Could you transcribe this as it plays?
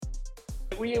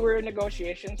We were in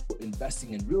negotiations.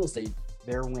 Investing in real estate.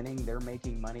 They're winning, they're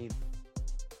making money.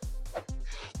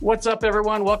 What's up,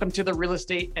 everyone? Welcome to the Real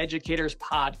Estate Educators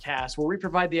Podcast, where we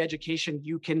provide the education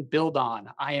you can build on.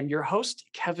 I am your host,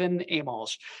 Kevin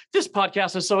Amolsch. This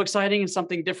podcast is so exciting and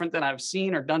something different than I've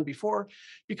seen or done before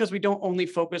because we don't only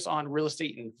focus on real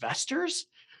estate investors,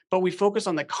 but we focus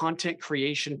on the content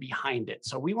creation behind it.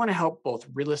 So we want to help both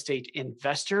real estate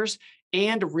investors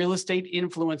and real estate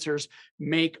influencers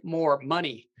make more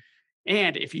money.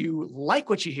 And if you like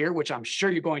what you hear, which I'm sure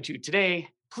you're going to today,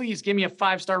 please give me a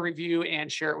 5-star review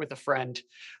and share it with a friend.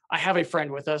 I have a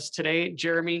friend with us today,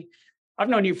 Jeremy. I've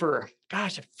known you for,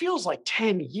 it feels like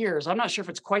 10 years. I'm not sure if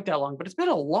it's quite that long, but it's been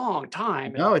a long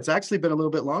time. No, it's actually been a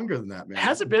little bit longer than that, man.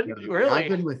 Has it been? Really?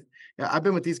 I've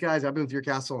been with these guys. I've been with Your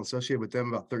Castle and associated with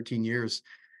them about 13 years.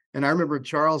 And I remember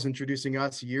Charles introducing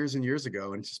us years and years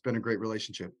ago, and it's just been a great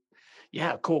relationship.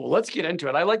 Yeah, cool. Let's get into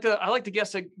it. I like the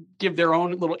guests to give their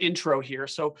own little intro here.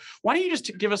 So why don't you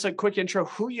just give us a quick intro,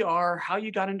 who you are, how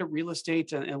you got into real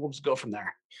estate, and we'll just go from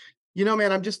there. You know,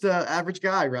 man, I'm just an average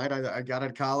guy, right? I got out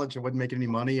of college. I wasn't making any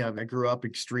money. I grew up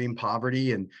extreme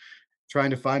poverty and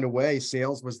trying to find a way.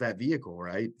 Sales was that vehicle,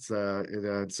 right? So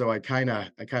I kind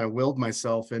of willed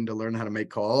myself into learn how to make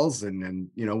calls and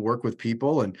work with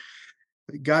people, and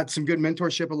got some good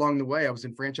mentorship along the way. I was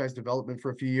in franchise development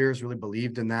for a few years, really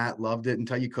believed in that, loved it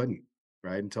until you couldn't,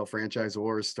 right? Until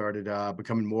franchisors started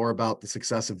becoming more about the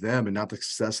success of them and not the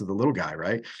success of the little guy,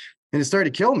 right? And it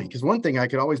started to kill me because one thing I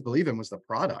could always believe in was the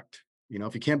product.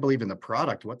 If you can't believe in the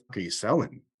product, what are you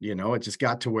selling? It just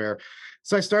got to where,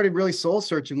 so I started really soul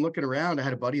searching, looking around. I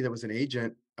had a buddy that was an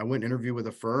agent. I went and interviewed with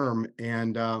a firm,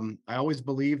 and I always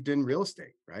believed in real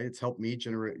estate, right? It's helped me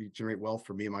generate wealth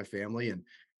for me and my family. And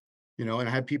I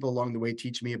had people along the way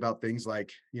teach me about things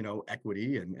like,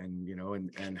 equity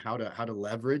and how to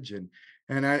leverage. And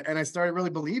I started really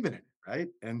believing it. Right.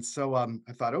 And so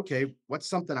I thought, okay, what's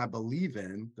something I believe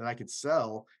in that I could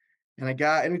sell? And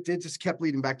it just kept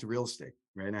leading back to real estate.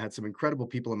 Right. And I had some incredible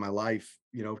people in my life,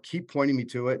 keep pointing me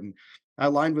to it. And I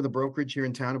aligned with a brokerage here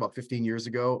in town about 15 years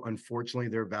ago. Unfortunately,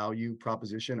 their value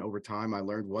proposition over time, I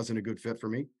learned wasn't a good fit for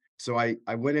me. So I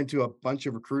went into a bunch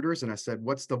of recruiters and I said,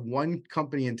 what's the one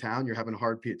company in town you're having a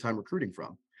hard time recruiting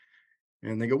from?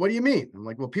 And they go, what do you mean? I'm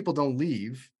like, well, people don't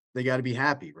leave. They got to be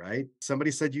happy, right?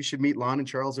 Somebody said you should meet Lon and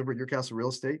Charles over at Your Castle Real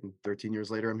Estate. And 13 years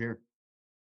later, I'm here.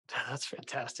 That's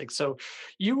fantastic. So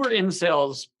you were in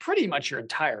sales pretty much your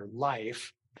entire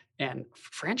life, and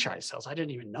franchise sales. I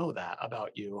didn't even know that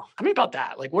about you. Tell me about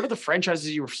that. Like, what are the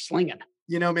franchises you were slinging?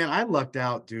 Man, I lucked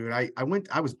out, dude. I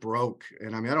was broke,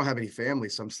 and I don't have any family,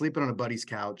 so I'm sleeping on a buddy's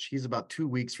couch. He's about 2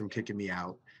 weeks from kicking me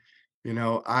out.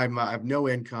 I have no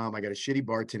income. I got a shitty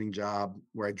bartending job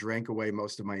where I drank away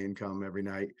most of my income every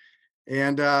night.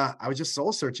 And I was just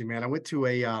soul searching, man. I went to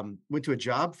a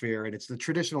job fair, and it's the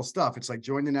traditional stuff. It's like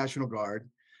join the National Guard,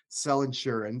 sell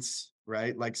insurance,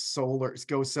 right? Like solar,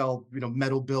 go sell,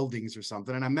 metal buildings or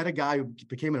something. And I met a guy who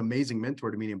became an amazing mentor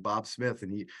to me named Bob Smith.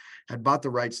 And he had bought the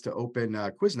rights to open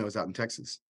Quiznos out in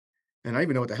Texas. And I didn't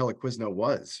even know what the hell a Quizno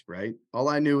was, right? All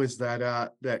I knew is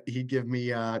that he'd give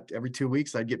me every 2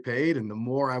 weeks, I'd get paid. And the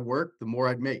more I worked, the more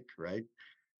I'd make, right?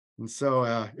 And so,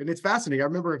 and it's fascinating. I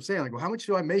remember him saying, like, well, how much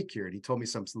do I make here? And he told me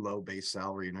some low base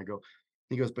salary. And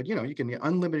he goes, but you can get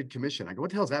unlimited commission. I go,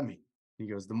 what the hell does that mean? He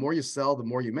goes, the more you sell, the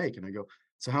more you make. And I go,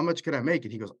 so how much could I make?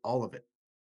 And he goes, all of it.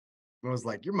 And I was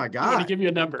like, you're my guy. I'm going to give you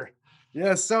a number.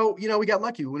 Yeah. So, we got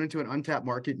lucky. We went into an untapped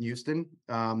market in Houston,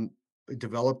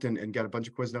 developed and got a bunch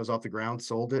of Quiznos off the ground,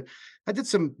 sold it. I did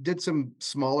some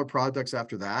smaller products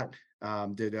after that.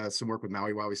 Did some work with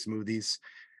Maui Wowie smoothies.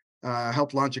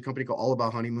 Helped launch a company called All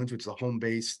About Honeymoons, which is a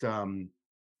home-based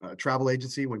travel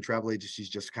agency when travel agencies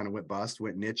just kind of went bust,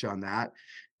 went niche on that,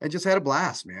 and just had a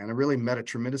blast, man. I really met a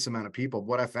tremendous amount of people.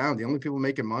 What I found, the only people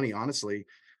making money, honestly,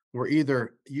 were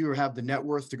either you have the net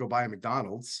worth to go buy a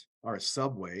McDonald's or a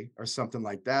Subway or something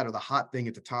like that, or the hot thing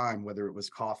at the time, whether it was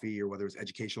coffee or whether it was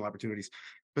educational opportunities.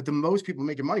 But the most people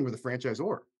making money were the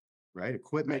franchisor, right?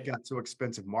 Equipment got so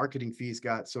expensive, marketing fees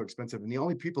got so expensive, and the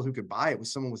only people who could buy it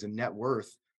was someone with a net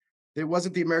worth. It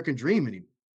wasn't the American dream anymore,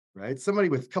 right? Somebody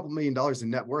with a couple $1 million in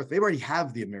net worth, they already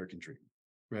have the American dream,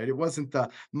 right? It wasn't the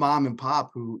mom and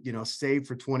pop who, saved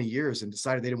for 20 years and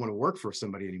decided they didn't want to work for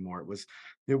somebody anymore.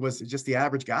 It was just the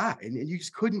average guy, and you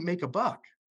just couldn't make a buck,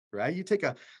 right? You take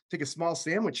a small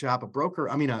sandwich shop,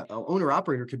 a owner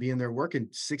operator could be in there working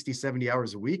 60, 70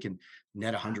 hours a week and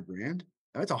net $100,000.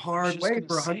 That's a hard way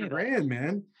for $100,000,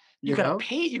 man. You got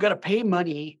to pay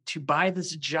money to buy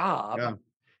this job. Yeah.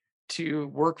 to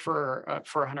work for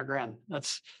 100 grand.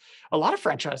 That's a lot of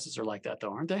franchises are like that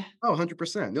though, aren't they? Oh,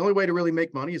 100%. The only way to really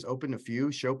make money is open a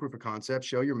few, show proof of concept,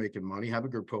 show you're making money, have a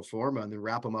good pro forma, and then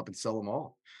wrap them up and sell them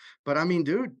all. But I mean,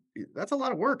 dude, that's a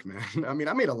lot of work, man. I mean,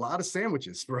 I made a lot of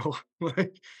sandwiches, bro.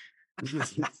 Like,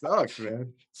 it sucks,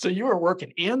 man. So you were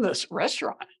working in this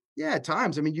restaurant. Yeah, at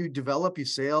times. I mean, you develop, you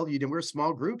sell, we're a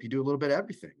small group, you do a little bit of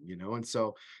everything, and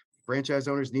so franchise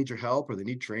owners need your help or they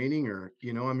need training or,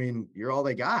 I mean, you're all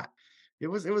they got. It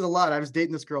was a lot. I was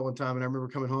dating this girl one time and I remember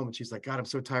coming home and she's like, God, I'm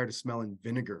so tired of smelling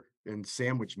vinegar and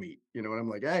sandwich meat, and I'm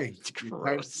like, hey, It's you tired,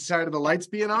 gross. tired of the lights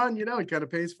being on, it kind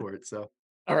of pays for it. So,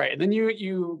 All right. And then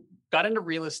you got into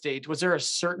real estate. Was there a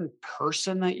certain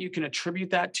person that you can attribute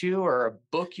that to, or a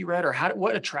book you read, or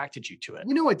what attracted you to it?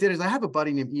 what I did is I have a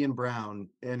buddy named Ian Brown,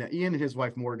 and Ian and his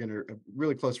wife Morgan are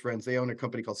really close friends. They own a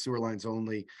company called Sewer Lines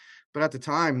Only, but at the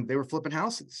time they were flipping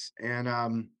houses, and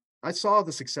I saw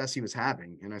the success he was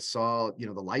having, and I saw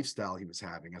the lifestyle he was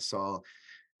having. I saw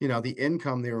the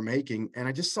income they were making, and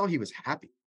I just saw he was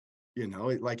happy. And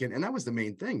that was the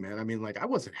main thing, man. I mean, like I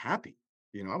wasn't happy.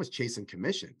 I was chasing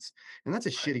commissions, and that's a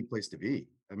Right. shitty place to be.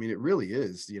 I mean, it really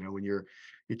is. When you're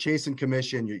chasing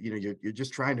commission, you're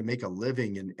just trying to make a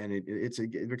living, and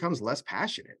it becomes less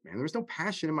passionate, man. There was no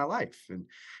passion in my life,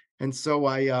 and so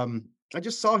I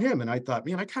just saw him, and I thought,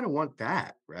 man, I kind of want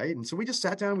that, right? And so we just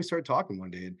sat down and we started talking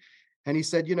one day, and he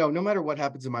said, no matter what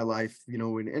happens in my life,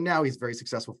 and now he's a very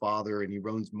successful father and he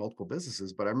runs multiple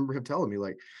businesses. But I remember him telling me,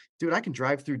 like, dude, I can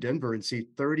drive through Denver and see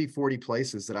 30, 40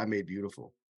 places that I made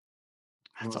beautiful.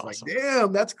 And I That's was like, awesome.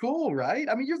 damn, that's cool, right?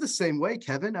 I mean, you're the same way,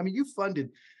 Kevin. I mean, you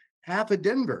funded half of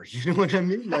Denver. You know what I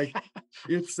mean? Like,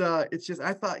 it's just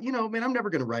I thought, man, I'm never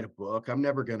gonna write a book. I'm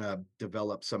never gonna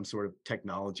develop some sort of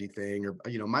technology thing, or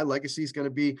my legacy is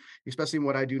gonna be, especially in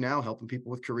what I do now, helping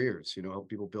people with careers, help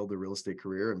people build their real estate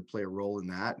career and play a role in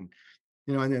that. And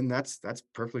and then that's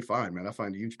perfectly fine, man. I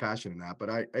find a huge passion in that. But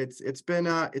it's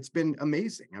been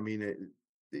amazing. I mean,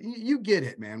 you get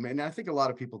it, man. And I think a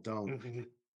lot of people don't. Mhm.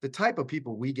 The type of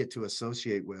people we get to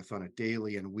associate with on a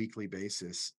daily and weekly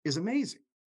basis is amazing.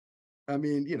 I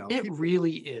mean, It people,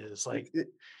 really is it, like, it,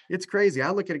 it's crazy.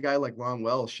 I look at a guy like Lon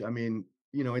Welsh. I mean,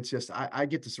 it's just I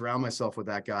get to surround myself with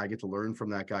that guy. I get to learn from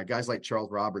that guy. Guys like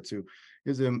Charles Roberts, who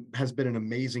has been an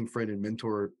amazing friend and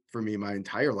mentor for me my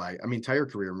entire life. I mean, entire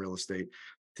career in real estate.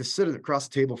 To sit across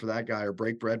the table for that guy or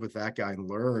break bread with that guy and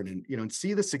learn and and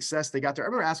see the success they got there. I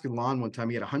remember asking Lon one time.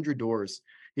 He had 100 doors.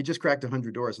 He just cracked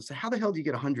 100 doors. I said, "How the hell do you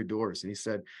get 100 doors?" And he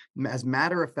said, "As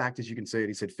matter of fact as you can say it."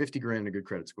 He said, 50 grand and a good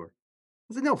credit score.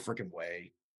 I said, "No freaking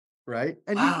way." Right.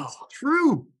 And wow. it's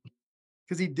true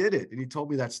because he did it. And he told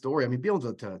me that story. I mean, be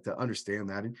able to understand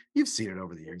that. And you've seen it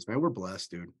over the years, man. We're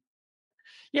blessed, dude.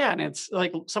 Yeah. And it's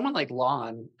like someone like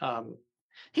Lon,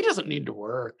 he doesn't need to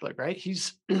work, like, right?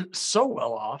 He's so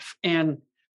well off, and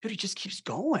dude, he just keeps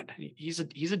going. He's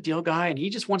a deal guy, and he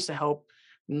just wants to help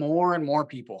more and more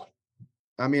people.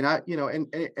 I mean,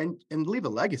 and leave a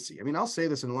legacy. I mean, I'll say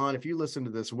this, and Lon, if you listen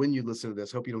to this, when you listen to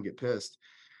this, hope you don't get pissed.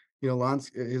 Lon's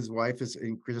his wife just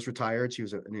retired. She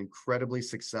was an incredibly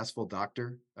successful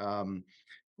doctor.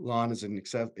 Lon is an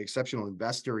exceptional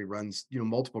investor. He runs,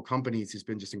 multiple companies. He's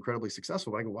been just incredibly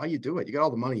successful. But I go, why you do it? You got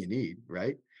all the money you need,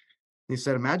 right? He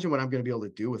said, imagine what I'm going to be able to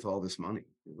do with all this money,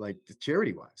 like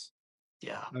charity wise.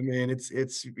 Yeah. I mean,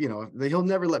 he'll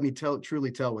never let me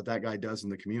truly tell what that guy does in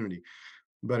the community.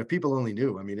 But if people only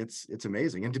knew, I mean, it's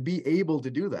amazing. And to be able to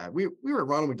do that, we were at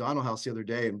Ronald McDonald House the other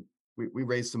day, and we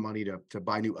raised some money to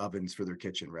buy new ovens for their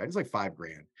kitchen, right? It's like 5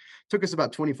 grand. Took us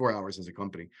about 24 hours as a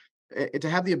company. To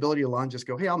have the ability to launch, just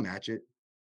go, hey, I'll match it.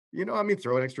 I mean,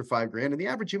 throw an extra 5 grand, and the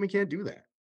average human can't do that.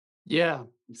 Yeah.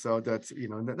 So that's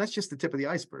that's just the tip of the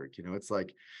iceberg. It's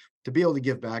like to be able to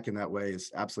give back in that way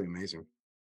is absolutely amazing.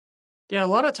 Yeah, a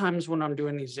lot of times when I'm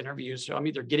doing these interviews, so I'm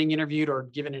either getting interviewed or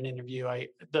given an interview,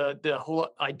 the whole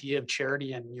idea of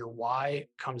charity and your why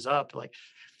comes up. Like,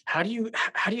 how do you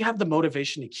have the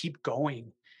motivation to keep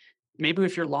going? Maybe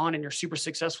if you're Lon and you're super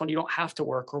successful and you don't have to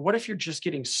work, or what if you're just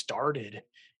getting started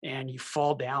and you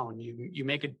fall down, you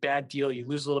make a bad deal, you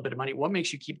lose a little bit of money. What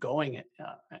makes you keep going?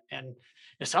 And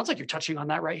it sounds like you're touching on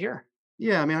that right here.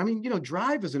 Yeah, I mean,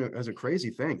 drive is a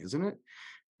crazy thing, isn't it?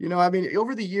 I mean,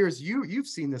 over the years, you've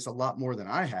seen this a lot more than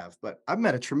I have, but I've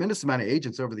met a tremendous amount of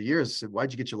agents over the years. Said,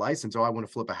 "Why'd you get your license?" "Oh, I want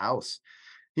to flip a house."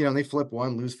 And they flip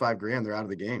one, lose 5 grand, they're out of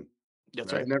the game,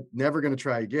 That's right? right. Never going to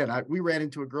try again. We ran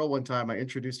into a girl one time. I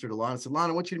introduced her to Lana. I said,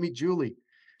 "Lana, I want you to meet Julie.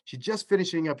 She's just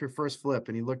finishing up her first flip."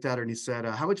 And he looked at her and he said,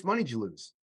 "How much money did you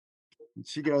lose?" And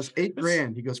she goes, "eight That's,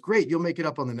 grand." He goes, "Great, you'll make it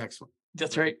up on the next one."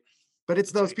 that's Right? right. But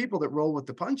it's That's those right. people that roll with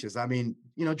the punches. I mean,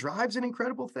 drive's an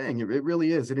incredible thing. It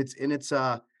really is, and it's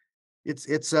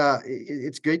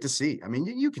it's great to see. I mean,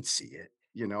 you can see it,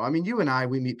 I mean, you and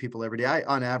we meet people every day. I,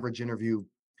 on average, interview,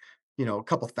 a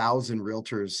couple thousand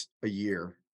realtors a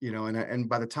year, and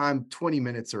by the time 20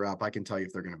 minutes are up, I can tell you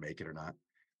if they're going to make it or not.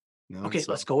 And Okay,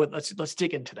 so let's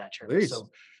dig into that, Jeremy. please. So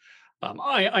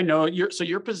I know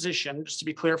your position, just to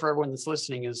be clear for everyone that's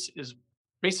listening, is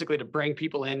basically to bring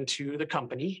people into the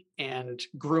company and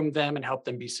groom them and help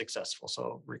them be successful.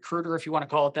 So recruiter, if you want to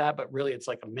call it that, but really it's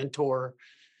like a mentor.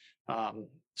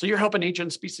 So you're helping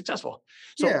agents be successful.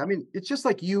 Yeah, So I mean, it's just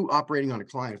like you operating on a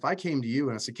client. If I came to you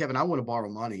and I said, Kevin, I want to borrow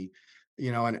money,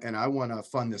 and I want to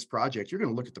fund this project, you're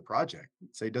going to look at the project and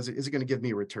say, is it going to give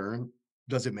me a return?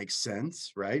 Does it make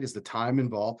sense? Right? Is the time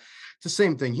involved? It's the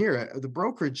same thing here. The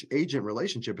brokerage agent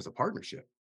relationship is a partnership.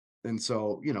 And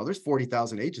so, there's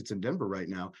 40,000 agents in Denver right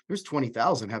now. There's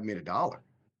 20,000 haven't made a dollar.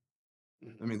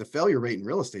 I mean, the failure rate in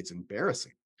real estate's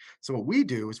embarrassing. So what we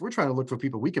do is we're trying to look for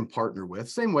people we can partner with.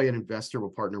 Same way an investor will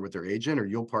partner with their agent, or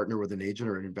you'll partner with an agent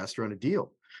or an investor on a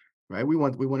deal, right? We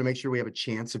want to make sure we have a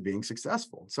chance of being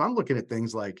successful. So I'm looking at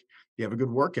things like, do you have a good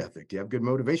work ethic? Do you have good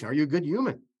motivation? Are you a good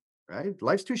human? Right?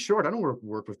 Life's too short. I don't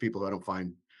work with people who I don't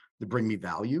find that bring me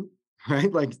value.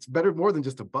 Right? Like, it's better more than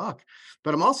just a buck.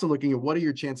 But I'm also looking at, what are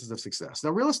your chances of success?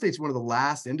 Now, real estate's one of the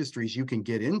last industries you can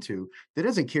get into that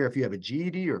doesn't care if you have a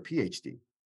GED or a PhD.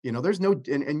 There's no,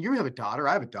 and you have a daughter,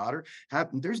 I have a daughter,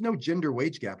 there's no gender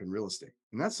wage gap in real estate.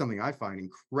 And that's something I find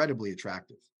incredibly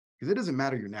attractive, because it doesn't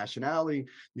matter your nationality,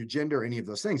 your gender, any of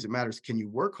those things. It matters, can you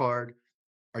work hard?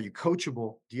 Are you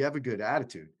coachable? Do you have a good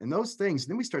attitude? And those things,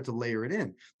 then we start to layer it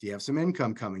in. Do you have some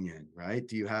income coming in, right?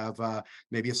 Do you have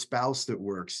maybe a spouse that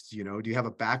works? Do you have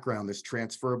a background that's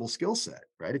transferable skill set,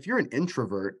 right? If you're an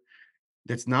introvert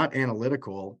that's not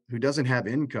analytical, who doesn't have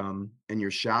income, and you're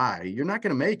shy, you're not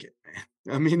going to make it, man.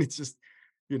 I mean, it's just,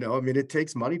 it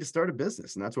takes money to start a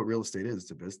business, and that's what real estate is.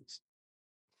 It's a business.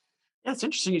 yeah, it's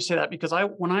interesting you say that because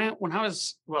when I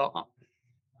was let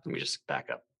me just back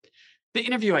up. The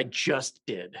interview I just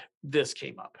did, this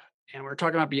came up, and we are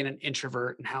talking about being an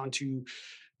introvert and how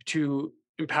to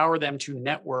empower them to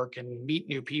network and meet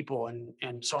new people.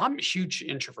 And so I'm a huge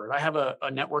introvert. I have a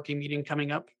networking meeting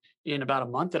coming up in about a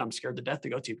month that I'm scared to death to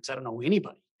go to because I don't know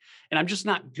anybody. And I'm just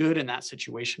not good in that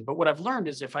situation. But what I've learned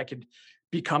is, if I could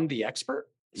become the expert,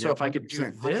 so Yeah, if I could do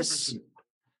 100%, this, 100%.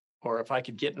 or if I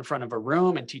could get in front of a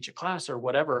room and teach a class or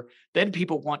whatever, then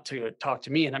people want to talk to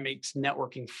me, and that makes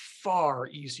networking far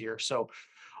easier. So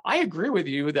I agree with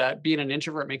you that being an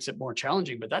introvert makes it more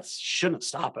challenging, but that shouldn't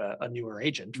stop a newer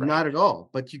agent, right? Not at all.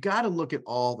 But you got to look at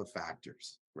all the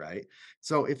factors, right?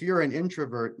 So if you're an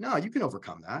introvert, no, you can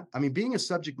overcome that. I mean, being a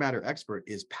subject matter expert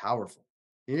is powerful.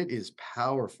 It is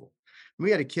powerful. We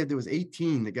had a kid that was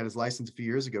 18 that got his license a few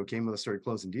years ago, came with us, started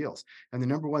closing deals. And the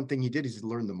number one thing he did is he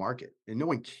learned the market. And no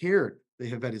one cared they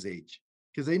have at his age,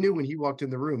 because they knew when he walked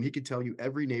in the room, he could tell you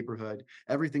every neighborhood,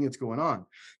 everything that's going on.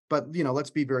 But,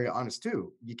 let's be very honest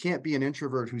too. You can't be an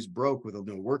introvert who's broke with a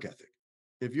no work ethic.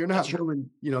 If you're That's not true. willing,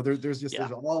 there's Yeah.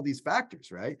 all these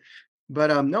factors, right?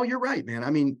 But no, you're right, man. I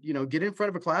mean, get in front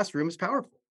of a classroom is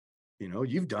powerful.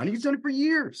 You've done it for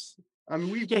years. I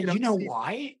mean, Yeah, you know see,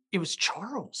 why? It was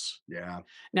Charles. yeah,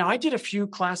 Now, I did a few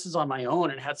classes on my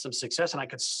own and had some success, and I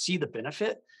could see the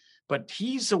benefit. But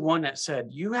he's the one that said,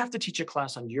 you have to teach a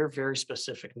class on your very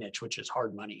specific niche, which is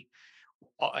hard money.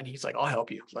 And he's like, I'll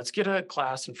help you. Let's get a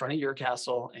class in front of your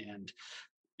castle. And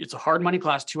it's a hard money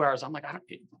class, 2 hours. I'm like,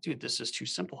 dude, this is too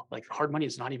simple. Like, hard money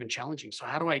is not even challenging. So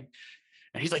how do I?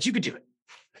 And he's like, you could do it.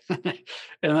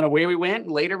 And then away we went.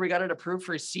 Later, we got it approved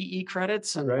for CE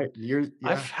credits. And right.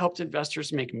 I've helped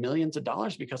investors make millions of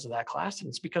dollars because of that class. And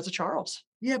it's because of Charles.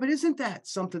 Yeah, but isn't that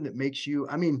something that makes you?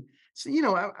 I mean, so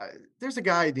there's a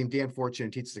guy named Dan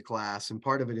Fortune teaches a class, and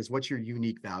part of it is, what's your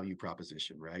unique value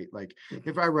proposition, right? Like,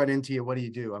 if I run into you, what do you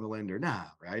do? I'm a lender, nah,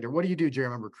 right? Or what do you do, Jerry?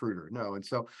 I'm a recruiter, no. And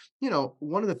so,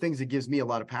 one of the things that gives me a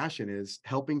lot of passion is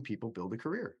helping people build a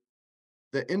career.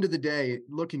 The end of the day,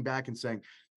 looking back and saying,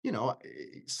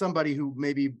 somebody who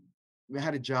maybe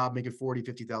had a job making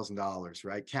 $40,000, $50,000,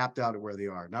 right? Capped out at where they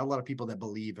are. Not a lot of people that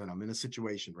believe in them in a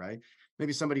situation, right?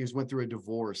 Maybe somebody who's went through a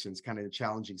divorce and it's kind of a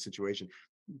challenging situation.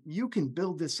 You can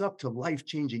build this up to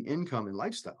life-changing income and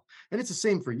lifestyle. And it's the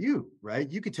same for you, right?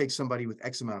 You could take somebody with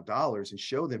X amount of dollars and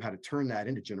show them how to turn that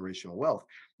into generational wealth.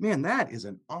 Man, that is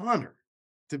an honor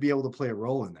to be able to play a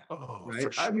role in that. Oh, Right.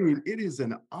 for I sure. mean, it is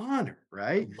an honor,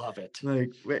 right? Love it.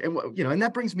 Like, and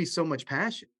that brings me so much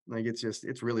passion. Like,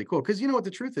 it's really cool. Cause you know what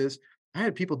the truth is? I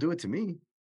had people do it to me.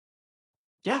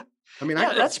 Yeah. I mean, I Yeah,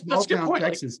 grew up that's small a good town point.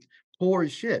 Like, Texas, poor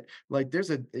as shit. Like,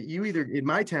 you either, in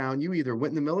my town, you either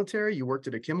went in the military, you worked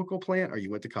at a chemical plant, or you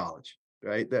went to college,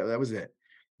 right? That was it.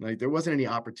 Like there wasn't any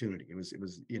opportunity. It was,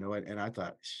 and I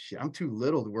thought, shit, I'm too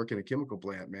little to work in a chemical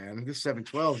plant, man. And this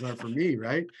 712 is not for me,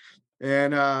 right?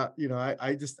 And I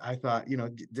thought,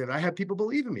 did I have people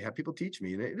believe in me, have people teach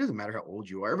me? And it doesn't matter how old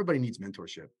you are, everybody needs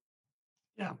mentorship.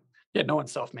 Yeah. Yeah. No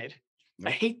one's self-made.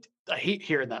 Nope. I hate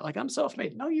hearing that. Like, I'm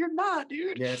self-made. No, you're not,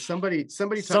 dude. Yeah, somebody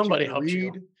taught you Somebody how to helped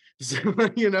you. read.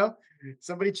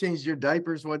 Somebody changed your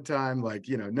diapers one time. Like,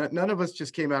 none of us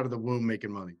just came out of the womb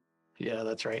making money. Yeah,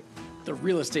 that's right. The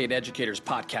Real Estate Educators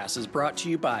Podcast is brought to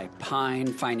you by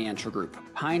Pine Financial Group.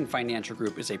 Pine Financial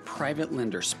Group is a private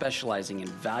lender specializing in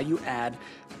value-add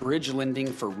bridge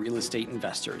lending for real estate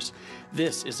investors.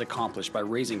 This is accomplished by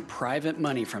raising private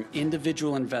money from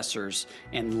individual investors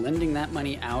and lending that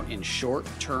money out in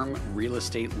short-term real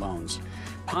estate loans.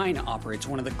 Pine operates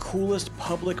one of the coolest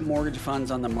public mortgage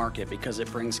funds on the market because it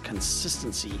brings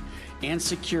consistency and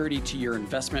security to your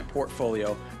investment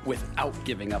portfolio without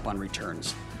giving up on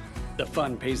returns. The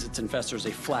fund pays its investors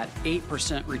a flat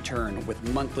 8% return with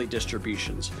monthly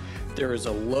distributions. There is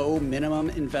a low minimum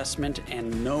investment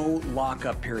and no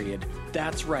lockup period.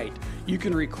 That's right, you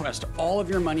can request all of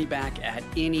your money back at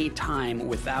any time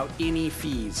without any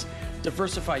fees.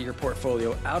 Diversify your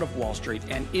portfolio out of Wall Street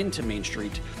and into Main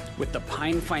Street with the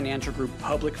Pine Financial Group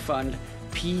Public Fund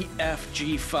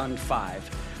PFG Fund 5.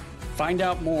 Find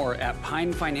out more at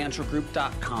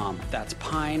pinefinancialgroup.com. That's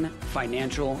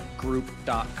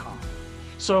pinefinancialgroup.com.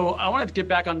 So I wanted to get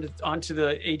back onto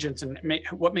the agents and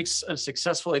what makes a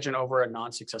successful agent over a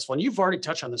non-successful. And you've already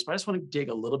touched on this, but I just want to dig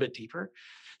a little bit deeper.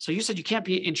 So you said you can't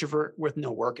be an introvert with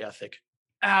no work ethic.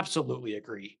 Absolutely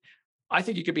agree. I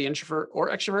think you could be introvert or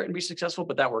extrovert and be successful,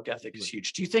 but that work ethic is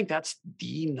huge. Do you think that's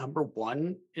the number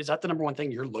one? Is that the number one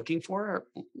thing you're looking for?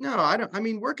 No, I don't. I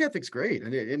mean, work ethic's great,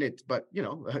 but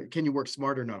can you work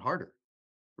smarter, not harder?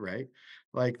 Right?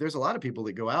 Like, there's a lot of people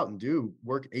that go out and do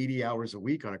work 80 hours a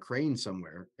week on a crane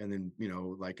somewhere, and then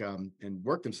and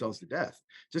work themselves to death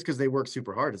just because they work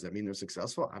super hard. Does that mean they're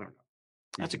successful? I don't know.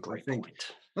 That's a great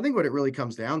point. I think what it really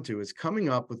comes down to is coming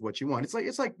up with what you want.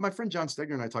 It's like my friend John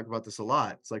Stegner and I talk about this a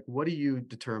lot. It's like, what do you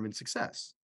determine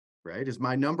success? Right? Is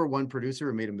my number one producer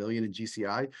who made $1 million in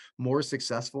GCI more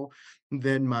successful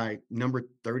than my number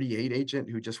 38 agent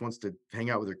who just wants to hang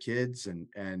out with her kids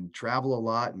and travel a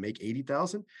lot and make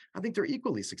 80,000? I think they're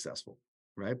equally successful.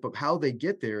 Right. But how they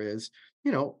get there is,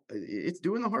 it's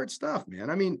doing the hard stuff, man.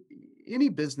 I mean, any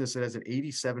business that has an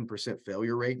 87%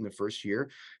 failure rate in the first year,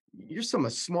 you're a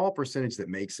small percentage that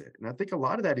makes it. And I think a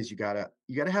lot of that is you gotta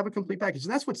have a complete package.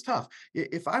 And that's what's tough.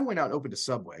 If I went out and opened a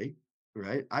Subway,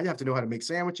 right, I'd have to know how to make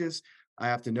sandwiches. I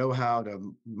have to know how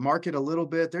to market a little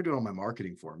bit. They're doing all my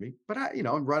marketing for me, but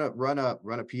run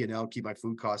a P&L, keep my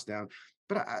food costs down.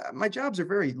 But my jobs are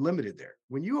very limited there.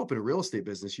 When you open a real estate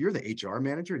business, you're the HR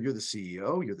manager, you're the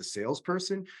CEO, you're the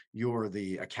salesperson, you're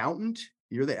the accountant,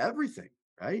 you're the everything,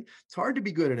 right? It's hard to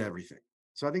be good at everything.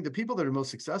 So I think the people that are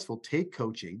most successful take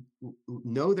coaching,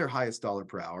 know their highest dollar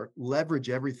per hour, leverage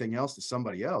everything else to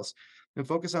somebody else, and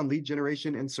focus on lead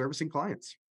generation and servicing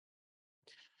clients.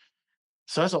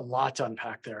 So that's a lot to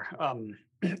unpack there.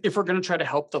 If we're going to try to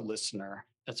help the listener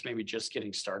that's maybe just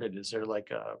getting started, is there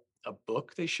like a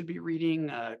book they should be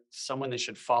reading, someone they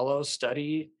should follow,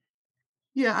 study?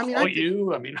 Yeah, I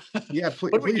mean, yeah,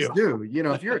 please do.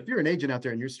 If you're an agent out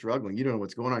there and you're struggling, you don't know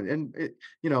what's going on, and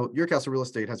Your Castle Real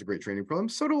Estate has a great training program.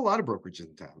 So do a lot of brokerages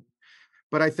in town.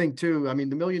 But I think too, I mean,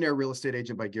 The Millionaire Real Estate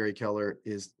Agent by Gary Keller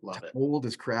is old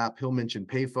as crap. He'll mention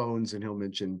payphones and he'll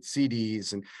mention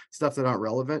CDs and stuff that aren't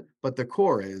relevant. But the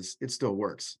core is it still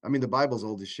works. I mean, the Bible's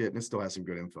old as shit and it still has some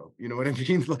good info. You know what I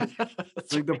mean?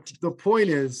 The point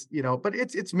is, but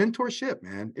it's mentorship,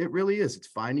 man. It really is. It's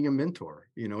finding a mentor.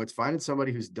 It's finding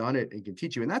somebody who's done it and can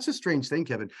teach you. And that's a strange thing,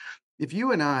 Kevin. If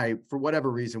you and I, for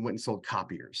whatever reason, went and sold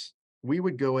copiers, we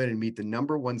would go in and meet the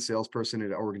number one salesperson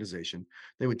at our organization.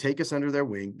 They would take us under their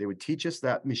wing. They would teach us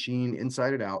that machine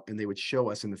inside and out, and they would show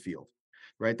us in the field,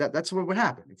 right? That's what would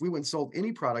happen. If we went and sold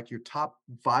any product, your top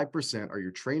 5% are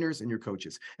your trainers and your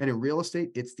coaches. And in real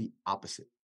estate, it's the opposite.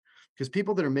 Because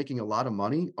people that are making a lot of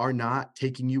money are not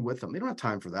taking you with them. They don't have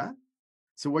time for that.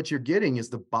 So what you're getting is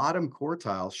the bottom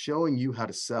quartile showing you how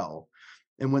to sell.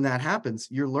 And when that happens,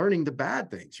 you're learning the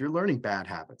bad things. You're learning bad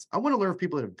habits. I want to learn from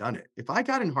people that have done it. If I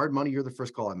got in hard money, you're the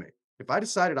first call I make. If I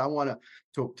decided I want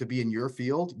to be in your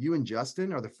field, you and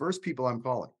Justin are the first people I'm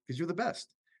calling because you're the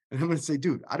best. And I'm going to say,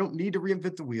 dude, I don't need to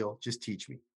reinvent the wheel. Just teach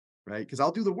me, right? Because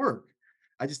I'll do the work.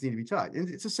 I just need to be taught. And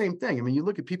it's the same thing. I mean, you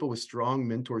look at people with strong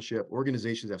mentorship,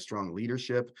 organizations that have strong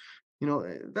leadership,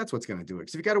 that's what's going to do it.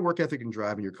 Because if you got a work ethic and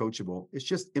drive and you're coachable, it's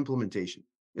just implementation.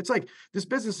 It's like this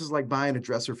business is like buying a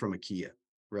dresser from IKEA.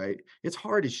 Right? It's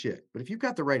hard as shit, but if you've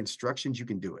got the right instructions, you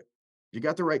can do it. You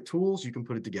got the right tools, you can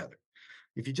put it together.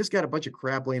 If you just got a bunch of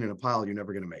crap laying in a pile, you're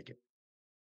never going to make it.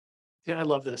 Yeah, I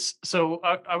love this. So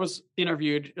I was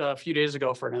interviewed a few days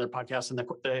ago for another podcast,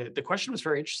 and the question was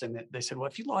very interesting. They said, "Well,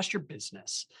 if you lost your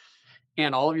business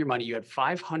and all of your money, you had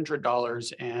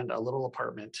 $500 and a little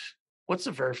apartment, what's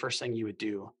the very first thing you would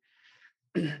do?"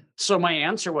 So my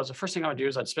answer was the first thing I would do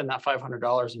is I'd spend that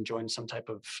 $500 and join some type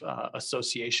of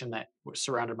association that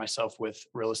surrounded myself with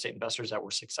real estate investors that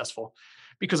were successful,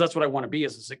 because that's what I want to be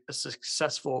as a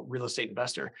successful real estate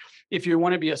investor. If you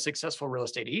want to be a successful real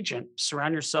estate agent,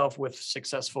 surround yourself with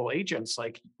successful agents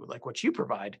like what you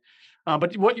provide.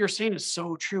 But what you're saying is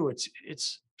so true.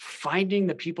 It's finding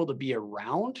the people to be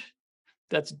around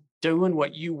that's doing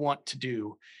what you want to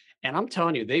do, and I'm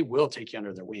telling you, they will take you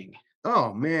under their wing.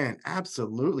 Oh man,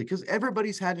 absolutely. Because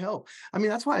everybody's had help. I mean,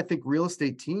 that's why I think real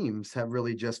estate teams have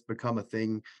really just become a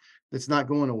thing that's not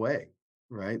going away.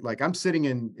 Right. Like I'm sitting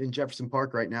in Jefferson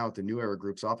Park right now at the New Era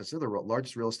Group's office. They're the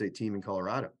largest real estate team in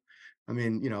Colorado. I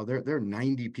mean, they're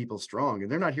 90 people strong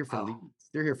and they're not here for Wow. leads.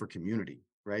 They're here for community,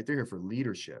 right? They're here for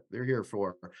leadership. They're here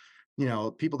for,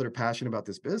 people that are passionate about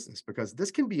this business because this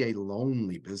can be a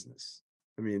lonely business.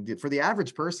 I mean, for the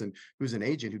average person who's an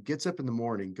agent who gets up in the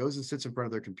morning, goes and sits in front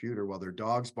of their computer while their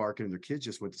dog's barking and their kids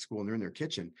just went to school and they're in their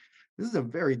kitchen. This is a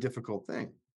very difficult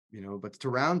thing, but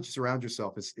to surround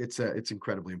yourself it's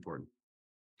incredibly important.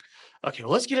 Okay,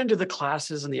 well, let's get into the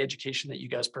classes and the education that you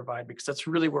guys provide because that's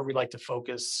really where we like to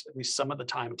focus at least some of the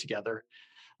time together.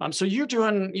 So you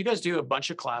guys do a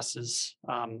bunch of classes.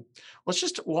 Let's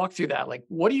just walk through that. Like,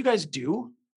 what do you guys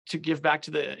do to give back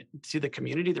to the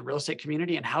community, the real estate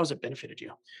community, and how has it benefited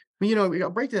you? Well, I'll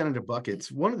break that into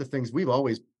buckets. One of the things we've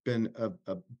always been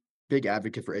a big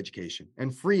advocate for education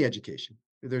and free education.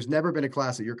 There's never been a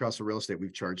class at your cost of real estate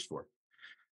we've charged for.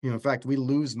 In fact, we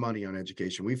lose money on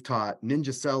education. We've taught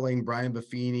ninja selling, Brian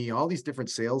Buffini, all these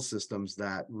different sales systems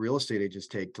that real estate agents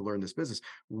take to learn this business.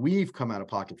 We've come out of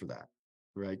pocket for that,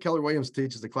 right? Keller Williams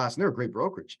teaches the class, and they're a great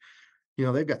brokerage.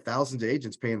 They've got thousands of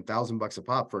agents paying $1,000 a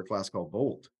pop for a class called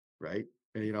Bold, right?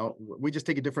 And we just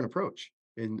take a different approach.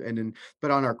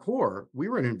 But on our core, we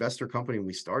were an investor company when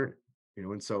we started.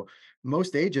 And so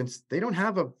most agents they don't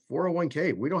have a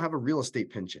 401k. We don't have a real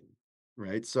estate pension,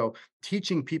 right? So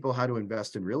teaching people how to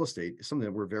invest in real estate is something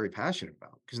that we're very passionate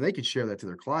about because they can share that to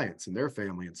their clients and their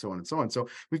family and so on and so on. So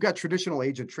we've got traditional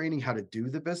agent training how to do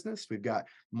the business. We've got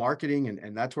marketing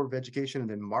and that sort of education, and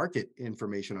then market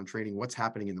information on training what's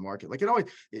happening in the market. Like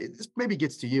this maybe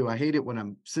gets to you. I hate it when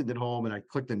I'm sitting at home and I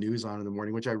click the news on in the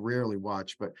morning, which I rarely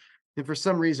watch, but if for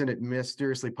some reason it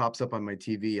mysteriously pops up on my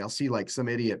TV, I'll see like some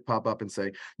idiot pop up and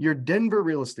say, "Your Denver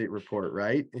real estate report,"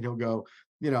 right? And he'll go,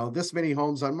 this many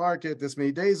homes on market, this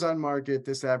many days on market,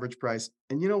 this average price.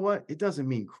 And you know what? It doesn't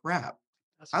mean crap.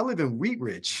 That's I live in Wheat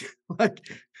Ridge. Like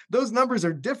those numbers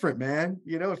are different, man.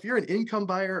 If you're an income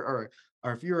buyer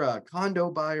or if you're a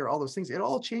condo buyer, all those things, it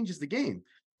all changes the game.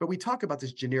 But we talk about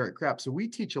this generic crap. So we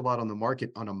teach a lot on the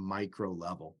market on a micro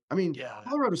level. I mean, yeah,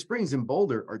 Colorado Springs and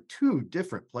Boulder are two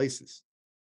different places.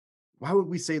 Why would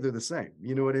we say they're the same?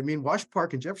 You know what I mean? Wash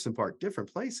Park and Jefferson Park,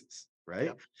 different places, right?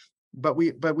 yeah. But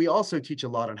we also teach a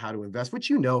lot on how to invest, which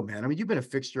man. I mean, you've been a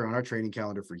fixture on our training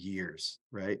calendar for years,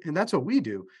 right? And that's what we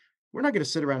do. We're not going to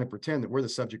sit around and pretend that we're the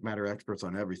subject matter experts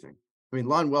on everything. I mean,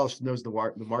 Lon Welsh knows the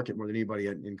market more than anybody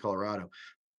in Colorado.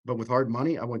 But with hard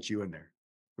money, I want you in there,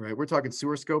 right? We're talking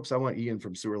sewer scopes. I want Ian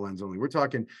from Sewer Lens Only. We're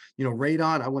talking,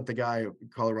 radon. I want the guy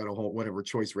Colorado whatever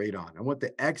choice radon. I want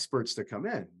the experts to come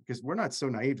in because we're not so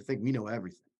naive to think we know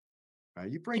everything. Right?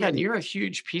 You bring Yeah, in and the you're a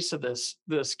huge piece of this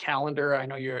calendar. I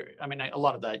know I mean, a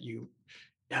lot of that you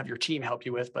have your team help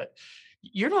you with, but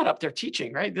you're not up there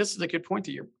teaching, right? This is a good point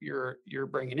that you're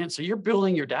bringing in. So you're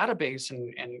building your database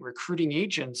and recruiting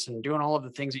agents and doing all of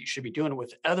the things that you should be doing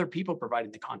with other people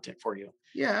providing the content for you.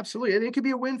 Yeah, absolutely, and it could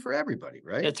be a win for everybody,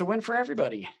 right? It's a win for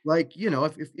everybody. Like,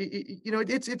 if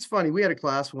it's funny. We had a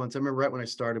class once. I remember right when I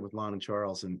started with Lon and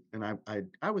Charles, and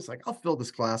I was like, I'll fill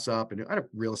this class up, and I had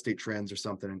real estate trends or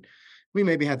something, and we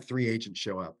maybe had 3 agents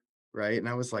show up, right? And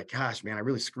I was like, gosh, man, I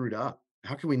really screwed up.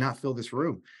 How can we not fill this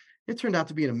room? It turned out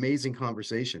to be an amazing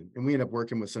conversation, and we ended up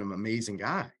working with some amazing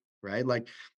guy, right? Like,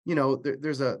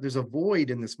 there's a void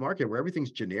in this market where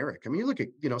everything's generic. I mean, you look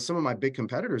at some of my big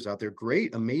competitors out there,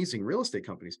 great, amazing real estate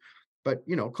companies, but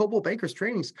Coldwell Banker's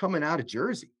training's coming out of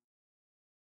Jersey.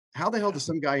 How the hell Yeah, does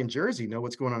some guy in Jersey know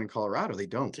what's going on in Colorado? They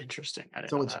don't. it's interesting. I didn't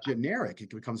So know it's that. generic. It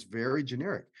becomes very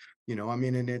generic. I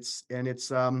mean, and it's kind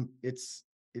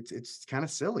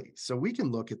of silly. So we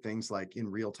can look at things like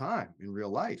in real time, in real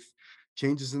life,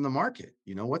 changes in the market.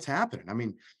 What's happening. I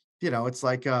mean, it's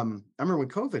like I remember when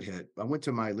COVID hit, I went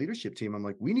to my leadership team. I'm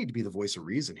like, we need to be the voice of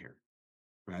reason here.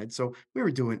 right? So we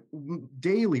were doing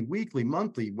daily, weekly,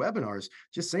 monthly webinars,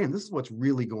 just saying this is what's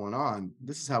really going on.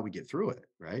 This is how we get through it,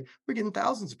 right? We're getting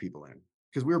thousands of people in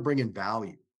because we were bringing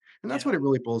value. And that's Yeah. what it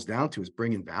really boils down to is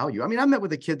bringing value. I mean, I met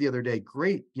with a kid the other day,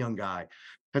 great young guy,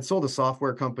 had sold a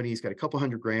software company. He's got a couple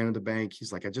hundred grand in the bank.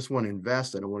 He's like, I just want to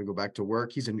invest. I don't want to go back to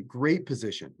work. He's in a great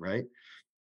position, right?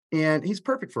 And he's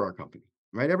perfect for our company,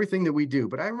 right? Everything that we do.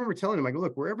 But I remember telling him, I go,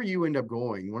 look, wherever you end up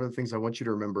going, one of the things I want you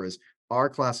to remember is our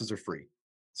classes are free.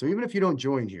 So even if you don't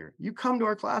join here, you come to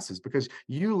our classes because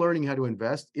you learning how to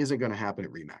invest isn't going to happen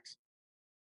at Remax.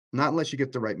 Not unless you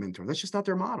get the right mentor. That's just not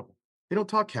their model. They don't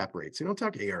talk cap rates. They don't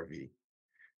talk ARV,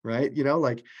 right?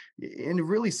 Like, and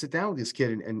really sit down with this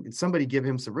kid and somebody give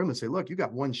him some room and say, look, you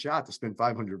got one shot to spend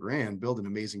 500 grand, build an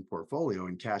amazing portfolio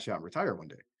and cash out and retire one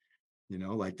day.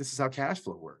 Like this is how cash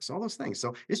flow works, all those things.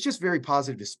 So it's just very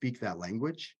positive to speak that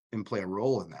language and play a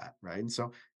role in that, right? And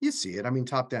so you see it, I mean,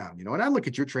 top down, and I look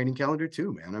at your training calendar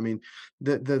too, man. I mean,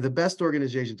 the best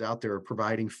organizations out there are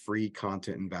providing free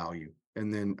content and value.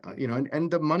 And then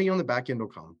and the money on the back end will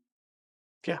come.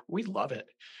 Yeah, we love it.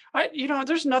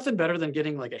 There's nothing better than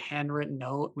getting like a handwritten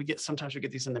note. Sometimes we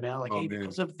get these in the mail, like, Oh hey,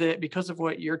 man. because of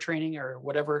what you're training or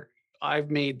whatever, I've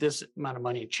made this amount of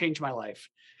money, changed my life,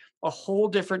 a whole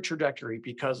different trajectory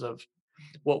because of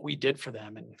what we did for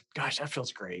them. And gosh, that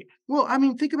feels great. Well, I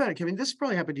mean, think about it, Kevin. This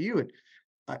probably happened to you. And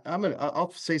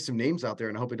I'll say some names out there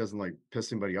and I hope it doesn't like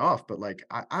piss anybody off. But like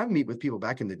I meet with people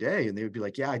back in the day and they would be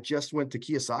like, yeah, I just went to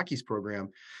Kiyosaki's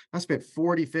program. I spent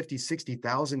 40, 50,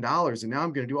 $60,000 and now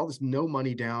I'm going to do all this no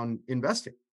money down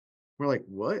investing. We're like,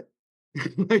 what?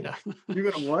 Like, Yeah.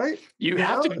 you're gonna what? You You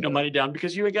have to know? get no money down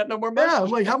because you ain't got no more money. Yeah, I'm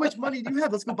like, how much money do you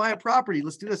have? Let's go buy a property.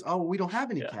 Let's do this. Oh, we don't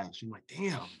have any Yeah. cash. I'm like,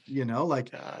 damn,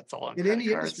 like It's all on in credit any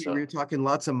cards. industry where So you're talking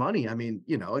lots of money, I mean,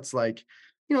 it's like,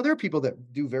 there are people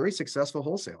that do very successful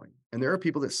wholesaling, and there are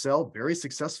people that sell very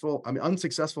successful, I mean,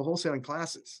 unsuccessful wholesaling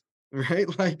classes, right?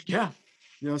 Like, yeah.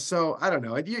 so I don't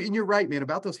know. And you're right, man,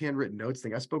 about those handwritten notes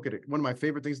thing. I spoke at one of my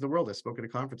favorite things in the world. I spoke at a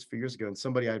conference a few years ago, and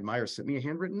somebody I admire sent me a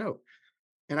handwritten note.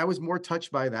 And I was more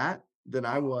touched by that than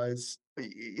I was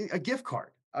a gift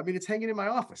card. I mean, it's hanging in my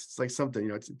office. It's like something,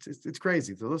 it's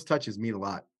crazy. So those touches mean a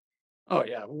lot. Oh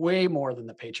yeah. Way more than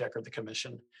the paycheck or the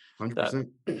commission. That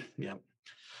 100%. yeah.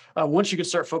 Once you can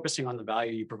start focusing on the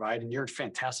value you provide, and you're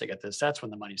fantastic at this, that's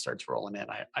when the money starts rolling in.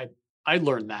 I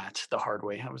learned that the hard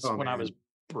way. Oh When I was man.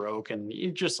 broke, and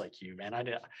just like you, man.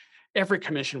 Every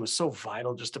commission was so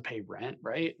vital just to pay rent,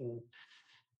 right?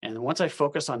 And once I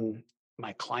focus on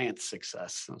my client's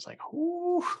success, I was like,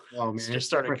 "Ooh," Oh it's man. just It's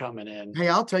started different. coming in. Hey,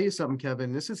 I'll tell you something,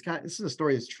 Kevin. This is a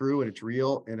story that's true and it's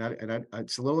real.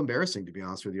 It's a little embarrassing to be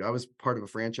honest with you. I was part of a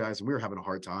franchise and we were having a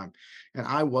hard time. And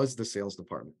I was the sales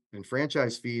department. And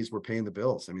franchise fees were paying the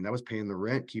bills. I mean, that was paying the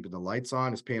rent, keeping the lights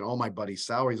on, it's paying all my buddies'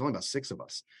 salaries, only about 6 of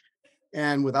us.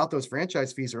 And without those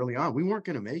franchise fees early on, we weren't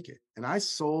going to make it. And I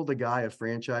sold a guy a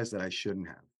franchise that I shouldn't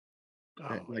have.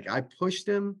 Oh Like yeah, I pushed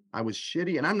him. I was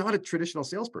shitty. And I'm not a traditional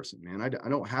salesperson, man. I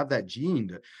don't have that gene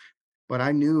to, but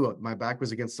I knew my back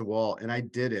was against the wall and I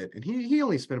did it. And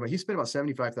he spent about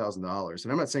 $75,000.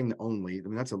 And I'm not saying the only, I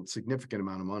mean, that's a significant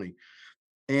amount of money.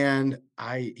 And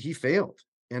he failed.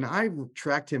 And I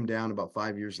tracked him down about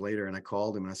 5 years later and I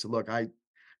called him and I said, look,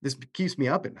 this keeps me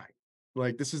up at night.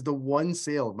 Like this is the one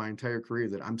sale of my entire career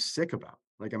that I'm sick about.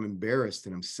 Like I'm embarrassed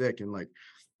and I'm sick. And like,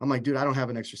 I'm like, dude, I don't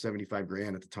have an extra 75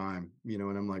 grand at the time, and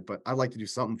I'm like, but I'd like to do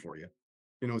something for you.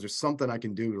 Is there something I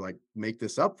can do to like make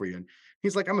this up for you? And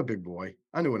he's like, I'm a big boy.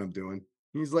 I know what I'm doing.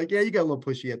 He's like, yeah, you got a little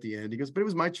pushy at the end. He goes, but it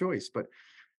was my choice. But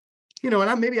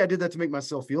maybe I did that to make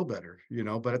myself feel better,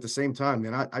 but at the same time,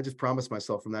 man, I just promised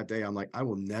myself from that day, I'm like, I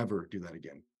will never do that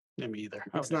again. me either.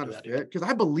 I would It's never not do a that again. fit because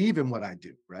I believe in what I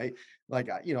do, right? Like,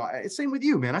 same with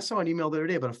you, man. I saw an email the other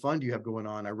day about a fund you have going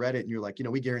on. I read it and you're like,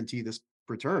 we guarantee this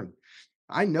return.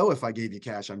 I know if I gave you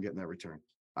cash, I'm getting that return.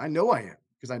 I know I am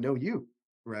because I know you,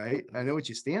 right? I know what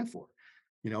you stand for.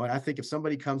 And I think if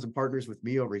somebody comes and partners with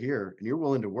me over here and you're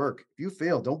willing to work, if you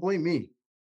fail, don't blame me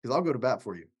because I'll go to bat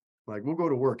for you. Like we'll go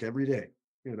to work every day,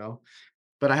 you know.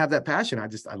 But I have that passion.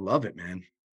 I love it, man.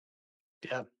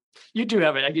 Yeah, you do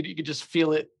have it. You could just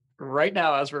feel it right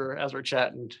now as we're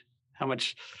chatting. How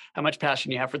much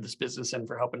passion you have for this business and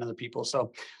for helping other people.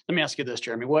 So let me ask you this,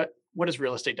 Jeremy. What has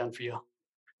real estate done for you?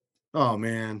 Oh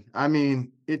man. I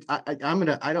mean, I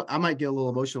might get a little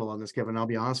emotional on this, Kevin. I'll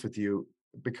be honest with you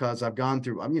because I've gone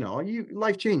through,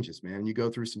 life changes, man. You go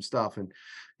through some stuff and,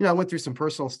 I went through some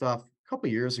personal stuff a couple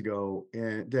of years ago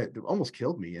and that almost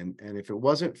killed me. And if it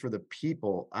wasn't for the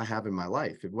people I have in my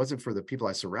life, if it wasn't for the people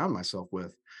I surround myself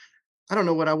with, I don't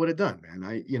know what I would have done, man.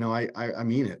 I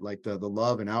mean it like the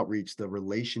love and outreach, the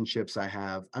relationships I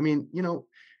have. I mean,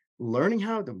 learning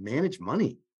how to manage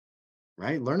money,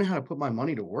 right? Learning how to put my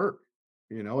money to work,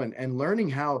 and learning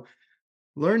how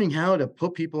to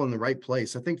put people in the right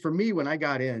place. I think for me, when I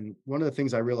got in, one of the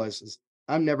things I realized is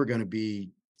I'm never going to be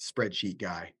spreadsheet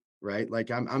guy, right? Like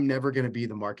I'm never going to be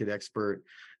the market expert.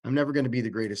 I'm never going to be the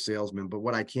greatest salesman, but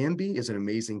what I can be is an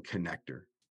amazing connector.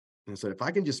 And so if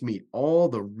I can just meet all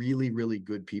the really, really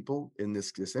good people in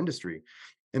this industry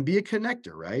and be a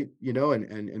connector, right?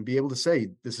 And be able to say,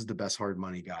 this is the best hard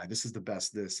money guy, this is the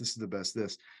best this is the best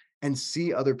this, and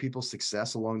see other people's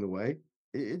success along the way.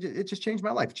 It just changed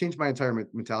my life. It changed my entire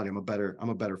mentality. I'm a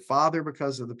better father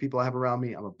because of the people I have around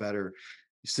me. I'm a better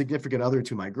significant other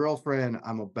to my girlfriend.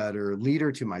 I'm a better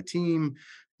leader to my team.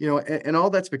 And all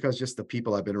that's because just the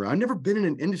people I've been around. I've never been in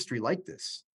an industry like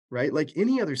this, right? Like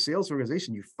any other sales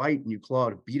organization, you fight and you claw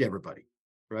to beat everybody,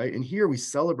 right? And here we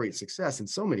celebrate success in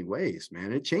so many ways,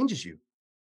 man. It changes you.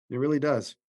 It really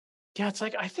does. Yeah, it's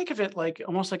like I think of it like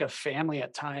almost like a family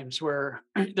at times where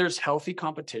there's healthy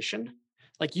competition.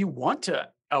 Like you want to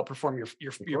outperform Of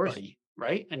your course. buddy,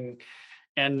 right?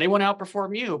 And they want to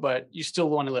outperform you, but you still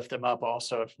want to lift them up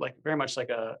also. Like very much like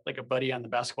a buddy on the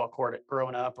basketball court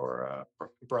growing up, or a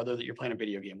brother that you're playing a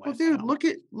video game Well, with. dude, look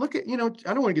at, I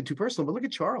don't want to get too personal, but look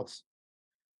at Charles.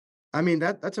 I mean,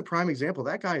 that's a prime example.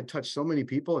 That guy had touched so many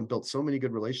people and built so many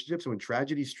good relationships. And when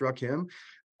tragedy struck him,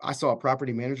 I saw a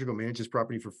property manager go manage his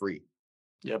property for free.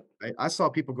 Yep. Right? I saw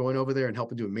people going over there and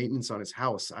helping do maintenance on his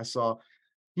house. I saw,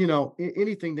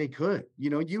 anything they could,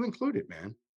 you included,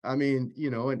 man. I mean,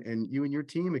 and you and your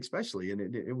team especially. And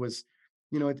it was,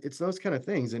 it's those kind of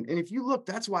things. And if you look,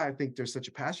 that's why I think there's such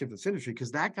a passion for this industry,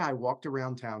 because that guy walked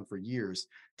around town for years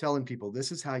telling people,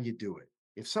 this is how you do it.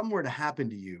 If something were to happen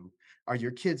to you, are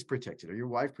your kids protected? Are your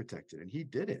wife protected? And he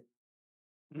did it,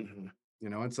 Mhm.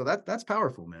 and so that's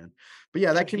powerful, man. But yeah,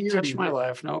 Yeah, that he community. touched my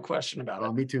life, no question about Oh,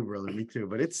 it. me too, brother. Me too.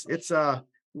 But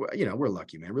we're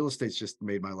lucky, man. Real estate's just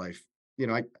made my life.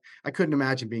 I couldn't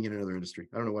imagine being in another industry.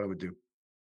 I don't know what I would do.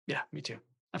 Yeah, me too.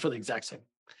 I feel the exact same.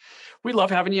 We love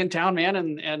having you in town, man,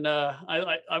 and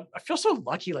I feel so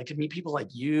lucky, like to meet people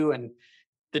like you. And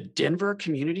the Denver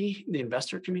community, the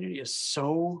investor community, is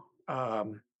so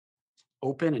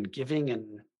open and giving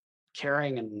and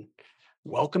caring and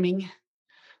welcoming.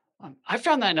 I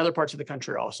found that in other parts of the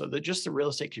country also. That just the real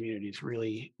estate community is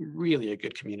really, really a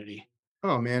good community.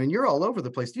 Oh man, and you're all over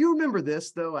the place. Do you remember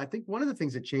this though? I think one of the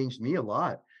things that changed me a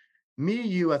lot. Me,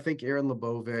 you, I think Aaron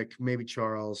Lebovic, maybe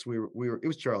Charles. We were. It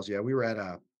was Charles. Yeah, we were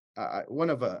at one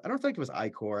of a. I don't think it was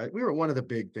ICOR. We were at one of the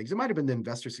big things. It might have been the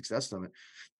Investor Success Summit,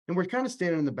 and we're kind of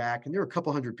standing in the back, and there were a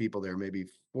couple hundred people there, maybe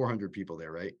 400 people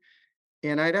there, right?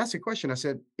 And I'd asked a question. I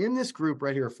said, in this group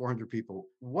right here of 400 people,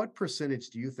 what percentage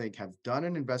do you think have done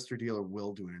an investor deal or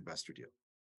will do an investor deal?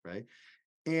 Right.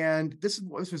 And this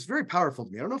was very powerful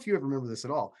to me. I don't know if you ever remember this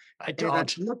at all. I And I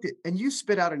don't. looked at, and you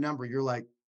spit out a number, you're like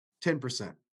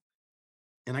 10%.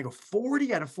 And I go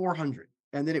 40 out of 400.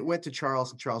 And then it went to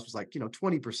Charles, and Charles was like,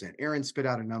 20%. Aaron spit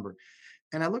out a number.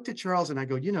 And I looked at Charles and I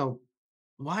go,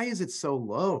 why is it so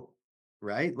low?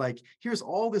 Right? Like, here's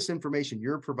all this information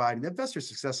you're providing. The Investor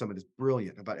Success Summit is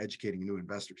brilliant about educating new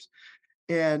investors.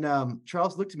 And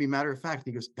Charles looked at me, matter of fact, and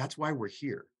he goes, that's why we're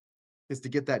here, is to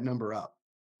get that number up.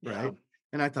 Yeah, Right.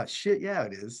 And I thought, shit, yeah,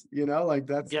 it is. Like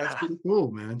that's yeah, pretty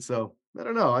cool, man. So I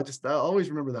don't know. I always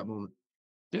remember that moment.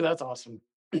 dude, that's awesome.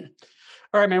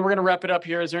 All right, man, we're gonna wrap it up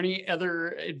here. Is there any other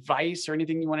advice or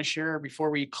anything you want to share before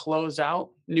we close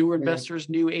out? Newer Man, investors,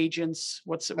 new agents. I,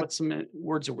 What's some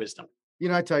words of wisdom?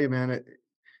 I tell you, man,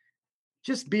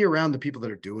 just be around the people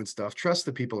that are doing stuff. Trust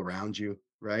the people around you,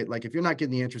 right? Like if you're not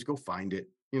getting the answers, go find it.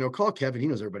 Call Kevin. He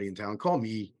knows everybody in town. Call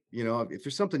me. If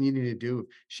there's something you need to do,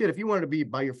 shit, if you wanted to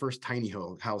buy your first tiny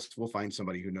house, we'll find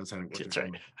somebody who knows how to work it. That's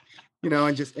right.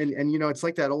 And just and it's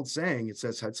like that old saying. It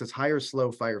says hire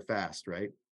slow, fire fast, right?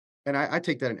 And I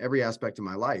take that in every aspect of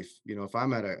my life. If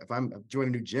I'm joining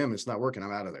a new gym, it's not working,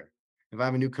 I'm out of there. If I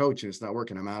have a new coach and it's not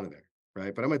working, I'm out of there.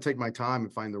 Right. But I'm going to take my time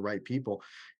and find the right people.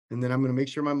 And then I'm going to make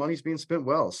sure my money's being spent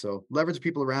well. So leverage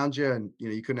people around you. And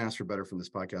you couldn't ask for better from this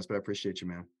podcast, but I appreciate you,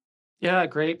 man. Yeah,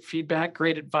 great feedback,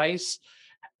 great advice.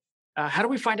 How do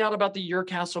we find out about the Your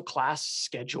Castle class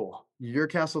schedule?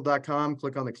 Yourcastle.com,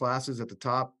 click on the classes at the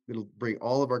top. It'll bring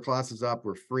all of our classes up.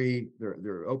 We're free.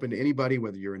 They're open to anybody,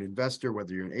 whether you're an investor,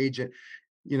 whether you're an agent,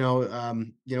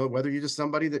 whether you're just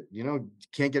somebody that,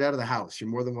 can't get out of the house, you're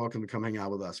more than welcome to come hang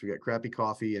out with us. We got crappy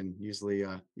coffee and usually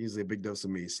a big dose of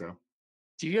me. So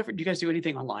Do you guys do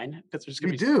anything online? Because there's we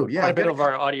gonna be do. Yeah. quite a I've bit got a of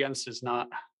our audience is not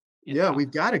in Yeah, town. we've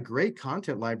got a great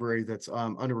content library that's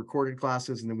under recorded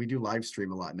classes, and then we do live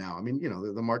stream a lot now. I mean,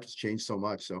 the market's changed so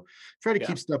much, so try to Yeah,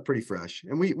 keep stuff pretty fresh.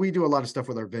 And we do a lot of stuff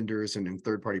with our vendors and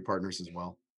third party partners as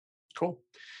well. cool.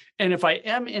 And if I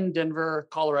am in Denver,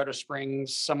 Colorado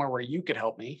Springs, somewhere where you could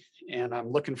help me, and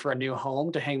I'm looking for a new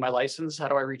home to hang my license, how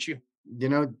do I reach you?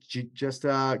 Just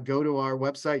go to our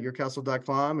website,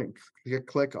 yourcastle.com, and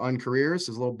click on careers.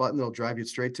 There's a little button that'll drive you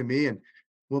straight to me, and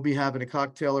we'll be having a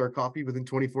cocktail or a coffee within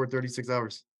 24, 36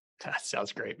 hours. That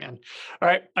sounds great, man. All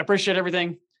right. I appreciate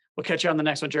everything. We'll catch you on the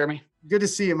next one, Jeremy. Good to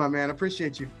see you, my man.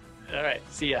 Appreciate you. All right.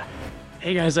 See ya.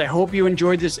 Hey guys, I hope you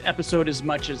enjoyed this episode as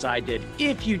much as I did.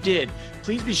 If you did,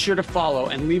 please be sure to follow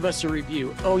and leave us a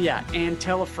review. Oh yeah, and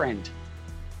tell a friend.